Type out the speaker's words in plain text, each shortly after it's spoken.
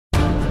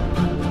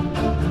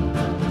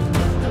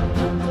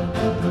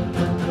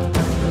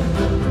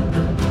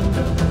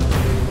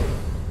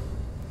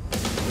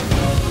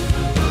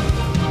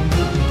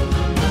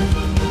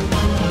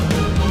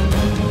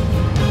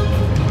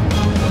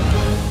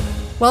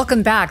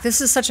Welcome back.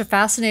 This is such a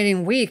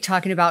fascinating week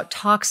talking about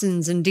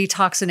toxins and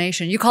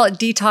detoxination. You call it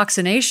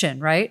detoxination,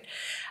 right?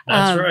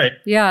 That's right.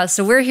 Yeah.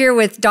 So we're here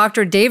with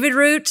Dr. David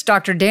Root,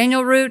 Dr.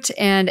 Daniel Root,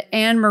 and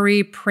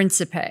Anne-Marie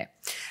Principe.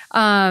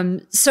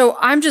 So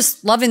I'm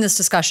just loving this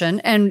discussion.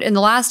 And in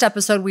the last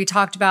episode, we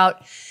talked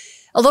about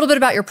a little bit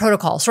about your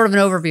protocol, sort of an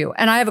overview.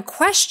 And I have a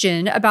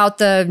question about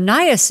the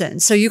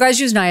niacin. So you guys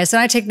use niacin.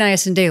 I take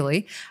niacin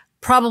daily.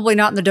 Probably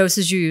not in the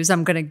doses you use,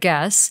 I'm going to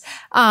guess.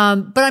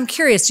 But I'm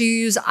curious, do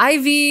you use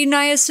IV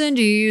niacin?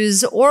 Do you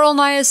use oral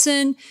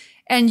niacin?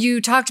 And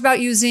you talked about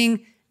you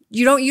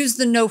don't use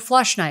the no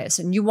flush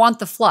niacin. You want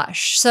the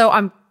flush. So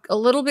I'm a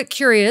little bit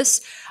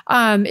curious,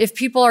 if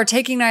people are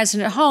taking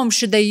niacin at home,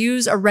 should they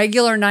use a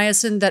regular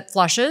niacin that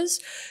flushes?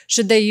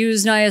 Should they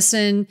use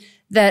niacin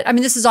that, I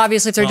mean, this is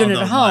obviously if they're doing it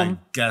at home. My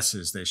guess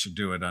is they should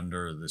do it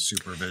under the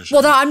supervision.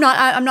 Well, no,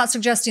 I'm not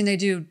suggesting they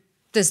do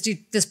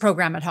this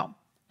program at home.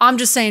 I'm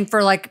just saying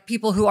for like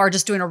people who are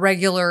just doing a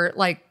regular,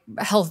 like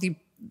healthy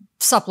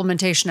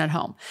supplementation at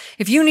home.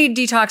 If you need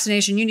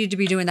detoxination, you need to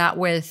be doing that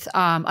with,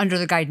 under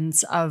the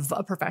guidance of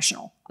a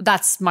professional.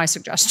 That's my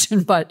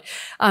suggestion, but,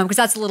 cause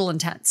that's a little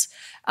intense,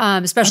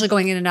 especially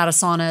going in and out of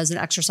saunas and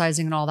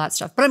exercising and all that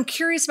stuff. But I'm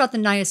curious about the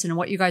niacin and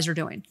what you guys are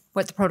doing,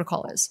 what the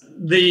protocol is.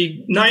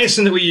 The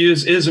niacin that we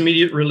use is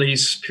immediate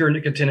release, pure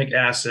nicotinic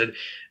acid.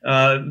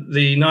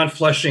 The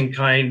non-flushing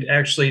kind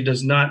actually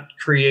does not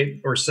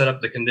create or set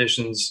up the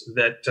conditions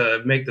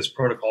that make this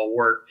protocol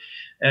work.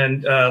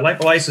 And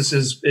lipolysis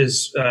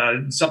is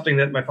something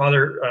that my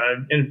father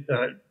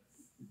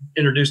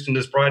introduced in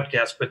this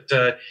broadcast. But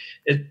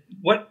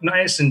what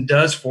niacin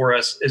does for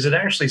us is it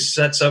actually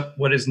sets up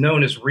what is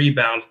known as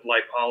rebound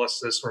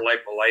lipolysis or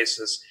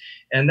lipolysis.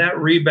 And that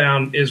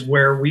rebound is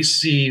where we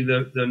see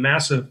the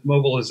massive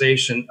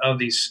mobilization of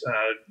these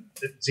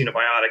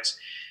xenobiotics.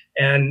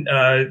 And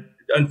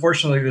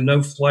unfortunately, the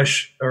no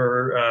flush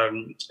or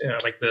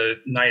like the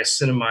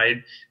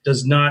niacinamide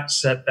does not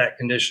set that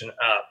condition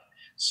up.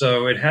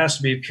 So it has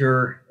to be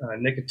pure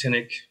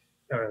nicotinic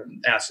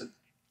acid.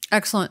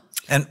 Excellent.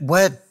 And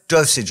what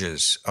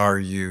dosages are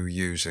you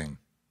using?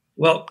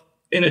 Well,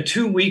 in a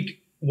 2-week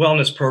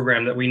wellness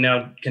program that we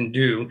now can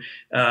do,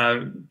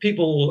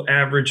 people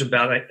average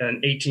about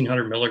an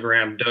 1,800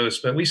 milligram dose,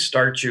 but we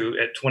start you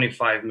at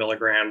 25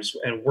 milligrams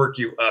and work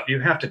you up. You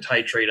have to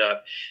titrate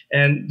up.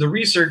 And the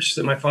research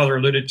that my father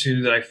alluded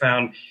to that I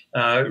found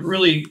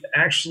really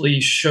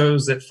actually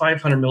shows that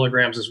 500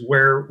 milligrams is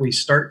where we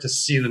start to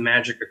see the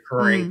magic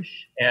occurring.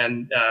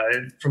 And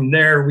from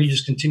there, we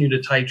just continue to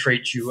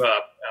titrate you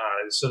up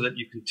so that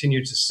you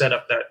continue to set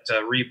up that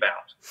rebound.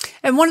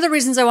 And one of the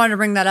reasons I wanted to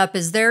bring that up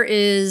is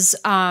there's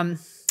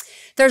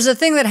a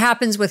thing that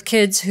happens with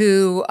kids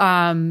who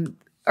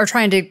are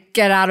trying to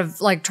get out of,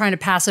 like, trying to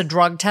pass a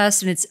drug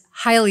test, and it's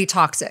highly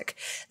toxic.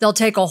 They'll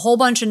take a whole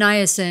bunch of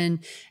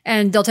niacin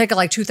and they'll take it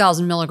like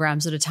 2,000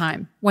 milligrams at a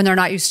time when they're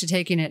not used to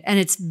taking it. And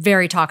it's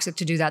very toxic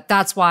to do that.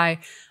 That's why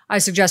I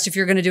suggest if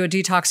you're going to do a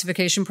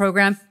detoxification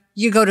program,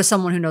 you go to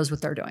someone who knows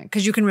what they're doing,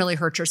 because you can really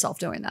hurt yourself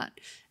doing that.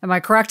 Am I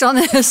correct on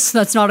this?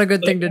 That's not a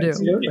good thing to do. If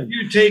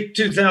you take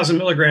 2,000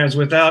 milligrams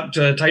without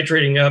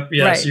titrating up,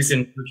 yes, Right. you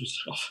can hurt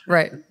yourself.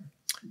 Right.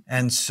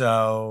 And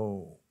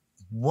so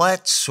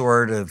what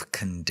sort of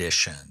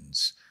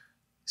conditions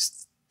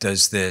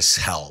does this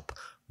help?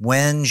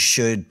 When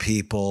should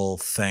people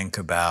think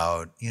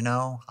about,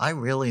 I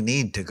really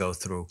need to go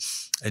through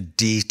a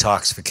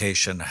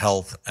detoxification,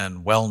 health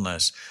and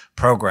wellness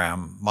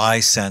program? My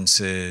sense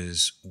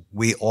is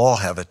we all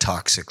have a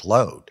toxic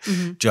load,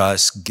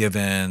 just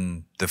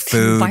given the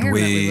food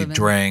we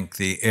drink,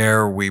 the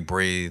air we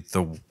breathe,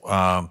 the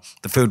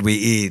food we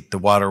eat, the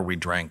water we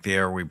drink, the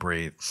air we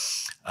breathe.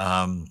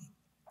 And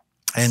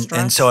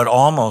so it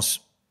almost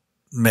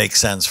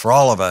makes sense for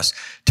all of us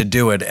to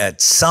do it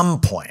at some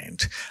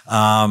point.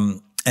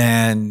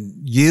 And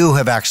you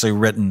have actually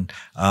written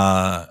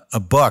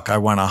a book I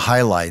want to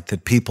highlight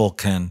that people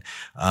can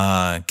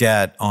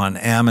get on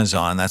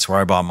Amazon. That's where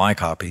I bought my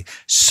copy.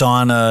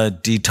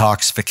 Sauna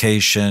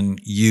Detoxification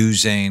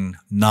Using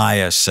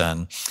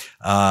Niacin,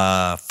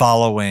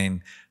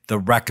 following the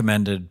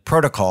recommended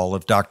protocol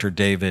of Dr.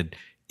 David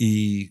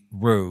E.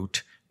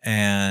 Root.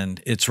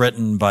 And it's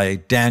written by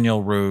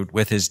Daniel Root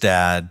with his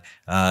dad,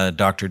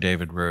 Dr.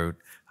 David Root.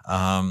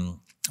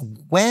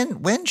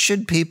 When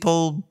should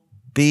people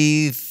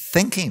be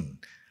thinking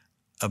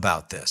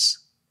about this?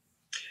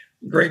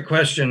 Great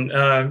question.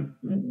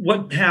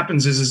 What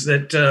happens is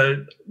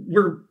that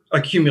we're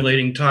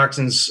accumulating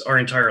toxins our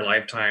entire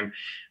lifetime.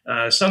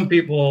 Some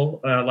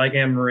people, like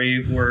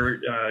Anne-Marie,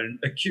 were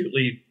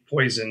acutely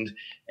poisoned,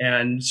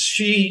 and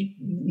she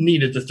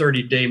needed the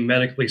 30-day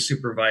medically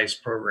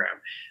supervised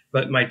program.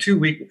 But my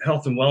 2-week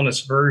health and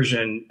wellness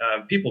version,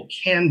 people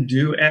can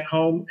do at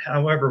home.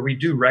 However, we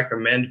do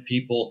recommend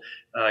people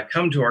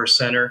come to our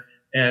center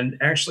and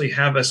actually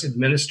have us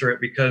administer it,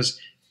 because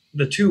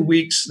the 2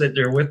 weeks that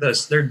they're with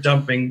us, they're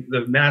dumping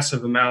the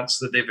massive amounts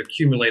that they've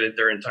accumulated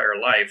their entire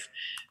life.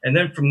 And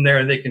then from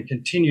there, they can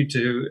continue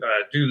to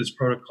do this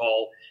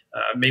protocol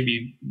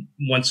maybe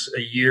once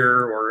a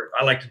year, or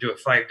I like to do a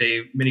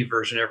 5-day mini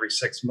version every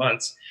 6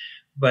 months.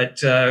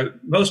 But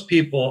most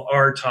people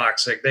are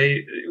toxic.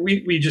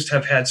 We just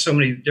have had so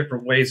many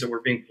different ways that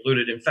we're being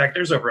polluted. In fact,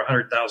 there's over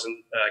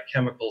 100,000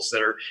 chemicals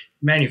that are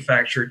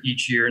manufactured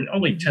each year, and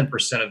only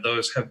 10% of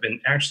those have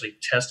been actually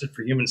tested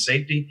for human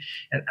safety.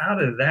 And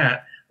out of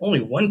that, only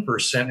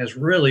 1% has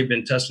really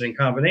been tested in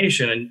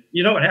combination. And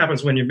you know what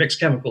happens when you mix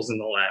chemicals in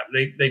the lab?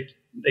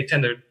 They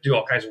tend to do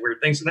all kinds of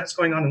weird things, and that's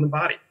going on in the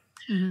body.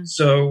 Mm-hmm.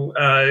 So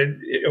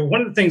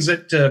one of the things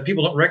that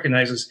people don't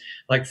recognize is,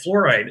 like,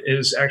 fluoride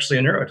is actually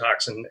a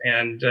neurotoxin,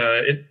 and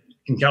it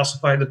can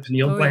calcify the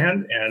pineal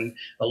gland. And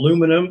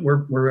aluminum,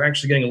 we're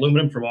actually getting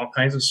aluminum from all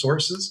kinds of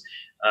sources.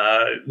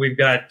 We've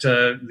got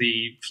the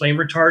flame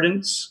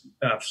retardants,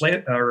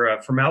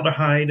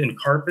 formaldehyde in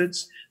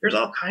carpets. There's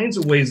all kinds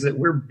of ways that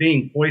we're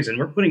being poisoned.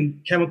 We're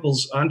putting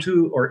chemicals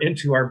onto or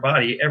into our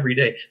body every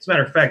day. As a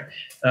matter of fact,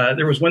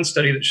 there was one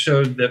study that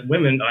showed that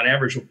women on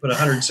average will put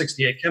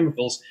 168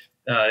 chemicals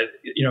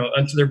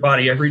onto their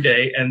body every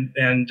day.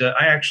 And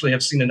I actually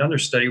have seen another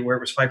study where it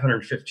was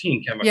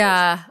 515 chemicals.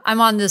 Yeah,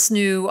 I'm on this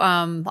new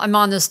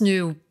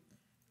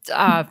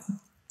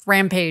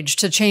rampage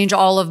to change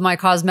all of my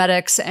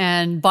cosmetics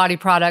and body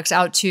products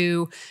out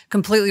to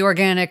completely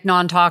organic,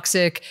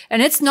 non-toxic.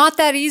 And it's not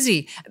that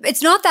easy.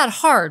 It's not that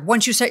hard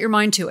once you set your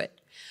mind to it.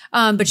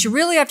 But you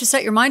really have to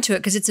set your mind to it,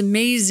 because it's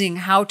amazing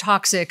how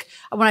toxic.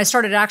 When I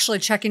started actually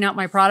checking out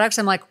my products,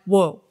 I'm like,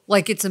 whoa,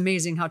 like, it's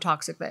amazing how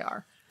toxic they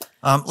are.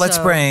 Let's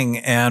bring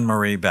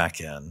Anne-Marie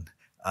back in.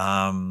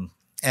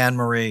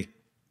 Anne-Marie,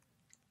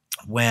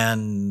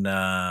 when,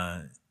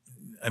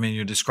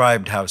 you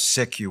described how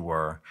sick you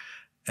were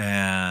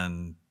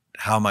and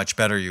how much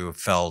better you have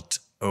felt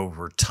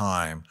over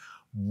time.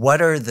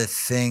 What are the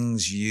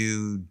things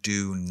you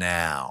do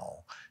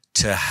now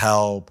to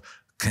help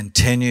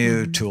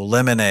continue to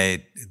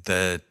eliminate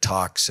the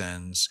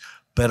toxins,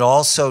 but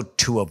also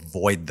to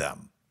avoid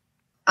them?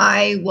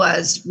 I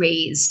was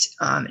raised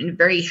in a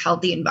very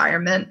healthy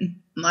environment.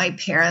 My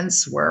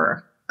parents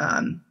were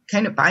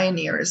kind of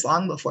pioneers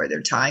long before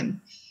their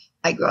time.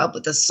 I grew up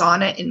with a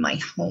sauna in my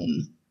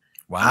home.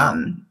 Wow.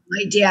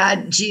 My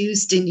dad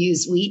juiced and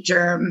used wheat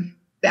germ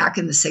back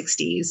in the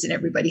 60s, and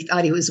everybody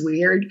thought he was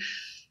weird.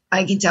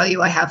 I can tell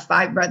you I have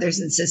 5 brothers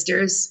and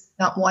sisters.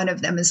 Not one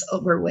of them is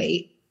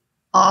overweight.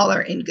 All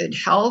are in good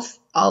health.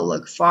 All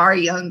look far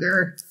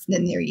younger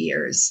than their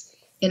years.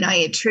 And I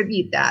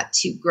attribute that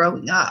to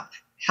growing up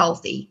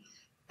healthy,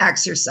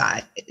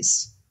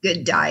 exercise,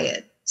 good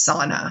diet,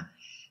 sauna.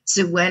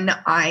 So when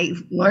I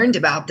learned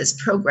about this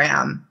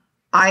program,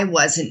 I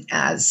wasn't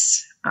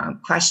as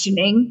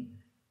questioning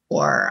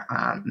or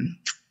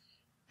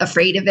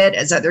afraid of it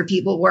as other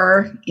people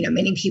were.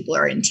 Many people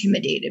are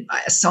intimidated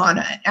by a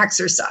sauna,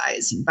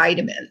 exercise, and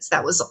vitamins.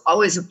 That was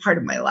always a part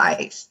of my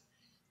life.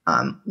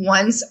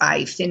 Once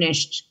I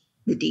finished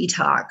the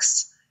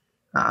detox,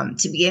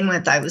 to begin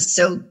with, I was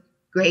so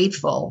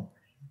grateful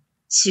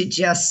to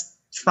just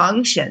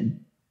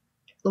function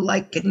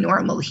like a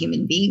normal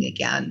human being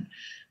again.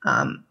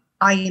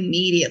 I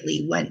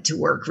immediately went to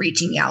work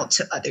reaching out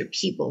to other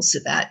people so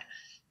that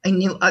I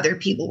knew other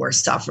people were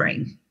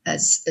suffering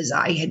as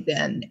I had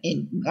been,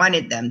 and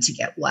wanted them to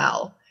get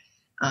well.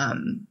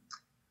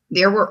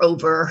 There were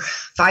over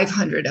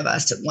 500 of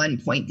us at one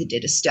point that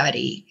did a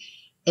study.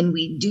 And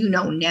we do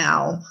know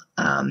now,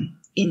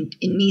 in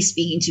me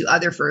speaking to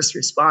other first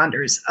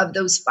responders, of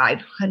those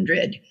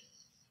 500,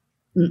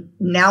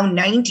 now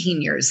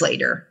 19 years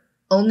later,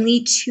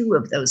 only 2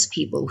 of those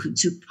people who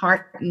took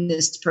part in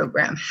this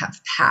program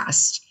have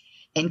passed.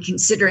 And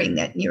considering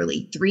that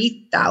nearly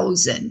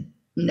 3,000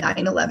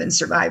 9/11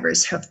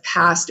 survivors have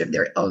passed of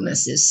their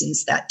illnesses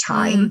since that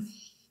time,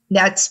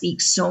 that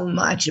speaks so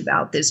much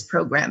about this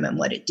program and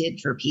what it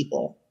did for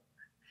people.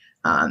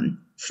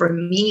 For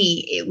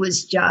me, it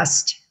was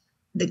just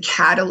the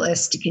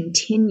catalyst to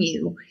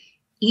continue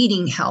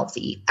eating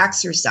healthy,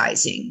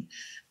 exercising.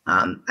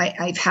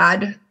 I've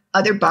had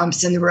other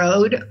bumps in the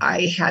road.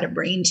 I had a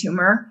brain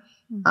tumor,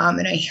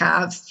 and I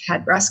have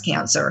had breast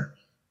cancer.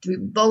 Through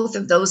both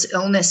of those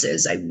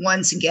illnesses, I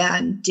once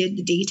again did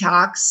the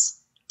detox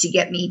to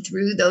get me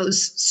through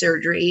those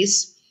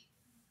surgeries.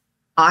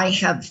 I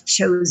have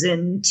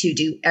chosen to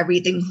do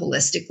everything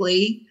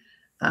holistically.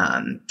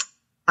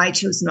 I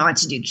chose not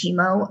to do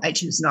chemo. I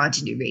chose not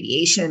to do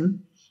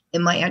radiation.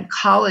 And my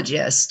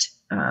oncologist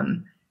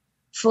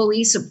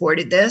fully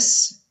supported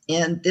this.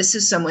 And this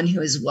is someone who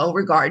is well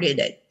regarded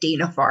at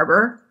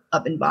Dana-Farber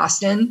up in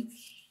Boston.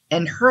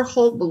 And her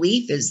whole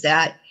belief is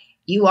that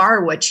you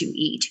are what you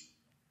eat.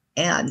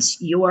 And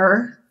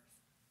your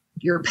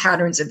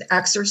patterns of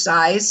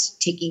exercise,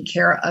 taking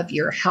care of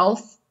your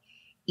health,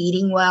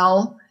 eating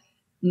well,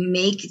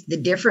 make the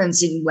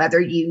difference in whether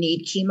you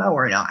need chemo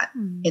or not.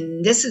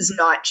 And this is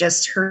not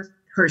just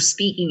her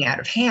speaking out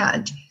of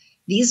hand.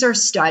 These are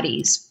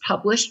studies,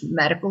 published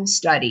medical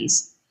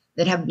studies,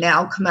 that have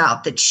now come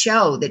out that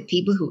show that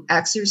people who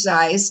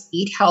exercise,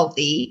 eat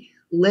healthy,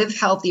 live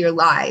healthier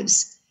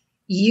lives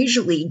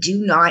usually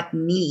do not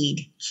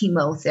need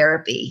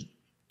chemotherapy.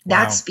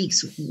 That Wow.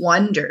 speaks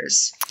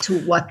wonders to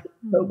what the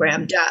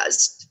program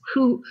does.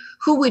 Who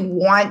would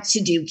want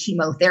to do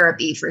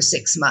chemotherapy for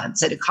 6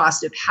 months at a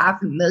cost of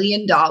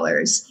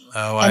 $500,000?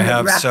 Oh, I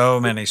have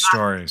so many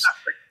stories.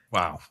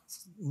 Wow.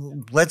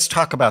 Let's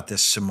talk about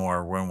this some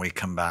more when we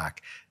come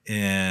back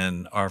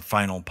in our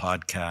final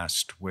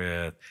podcast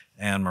with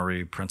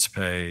Anne-Marie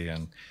Principe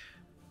and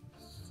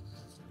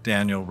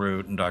Daniel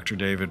Root and Dr.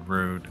 David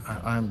Root.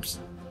 I'm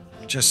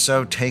just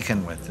so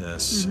taken with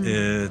this.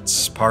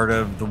 It's part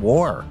of the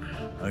war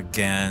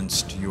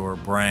against your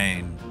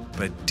brain,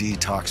 but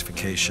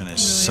detoxification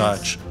is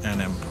such an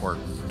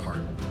important part.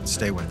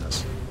 Stay with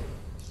us.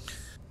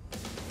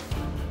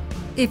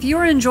 If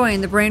you're enjoying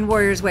the Brain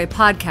Warriors Way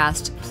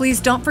podcast, please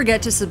don't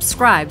forget to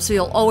subscribe so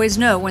you'll always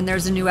know when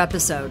there's a new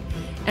episode.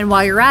 And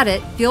while you're at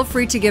it, feel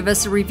free to give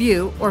us a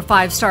review or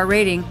 5-star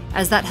rating,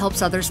 as that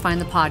helps others find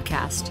the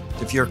podcast.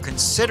 If you're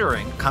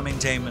considering coming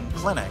to Amen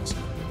Clinics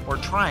or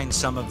trying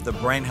some of the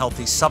brain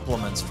healthy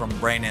supplements from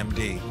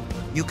BrainMD,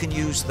 you can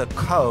use the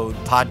code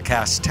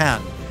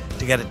podcast10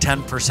 to get a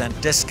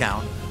 10%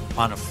 discount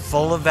on a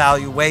full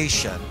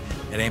evaluation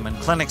at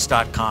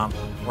amenclinics.com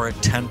or a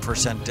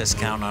 10%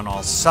 discount on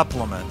all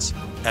supplements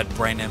at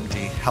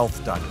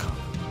brainmdhealth.com.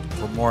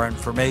 For more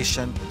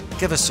information,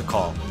 give us a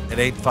call at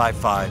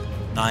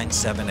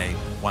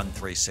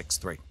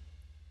 855-978-1363.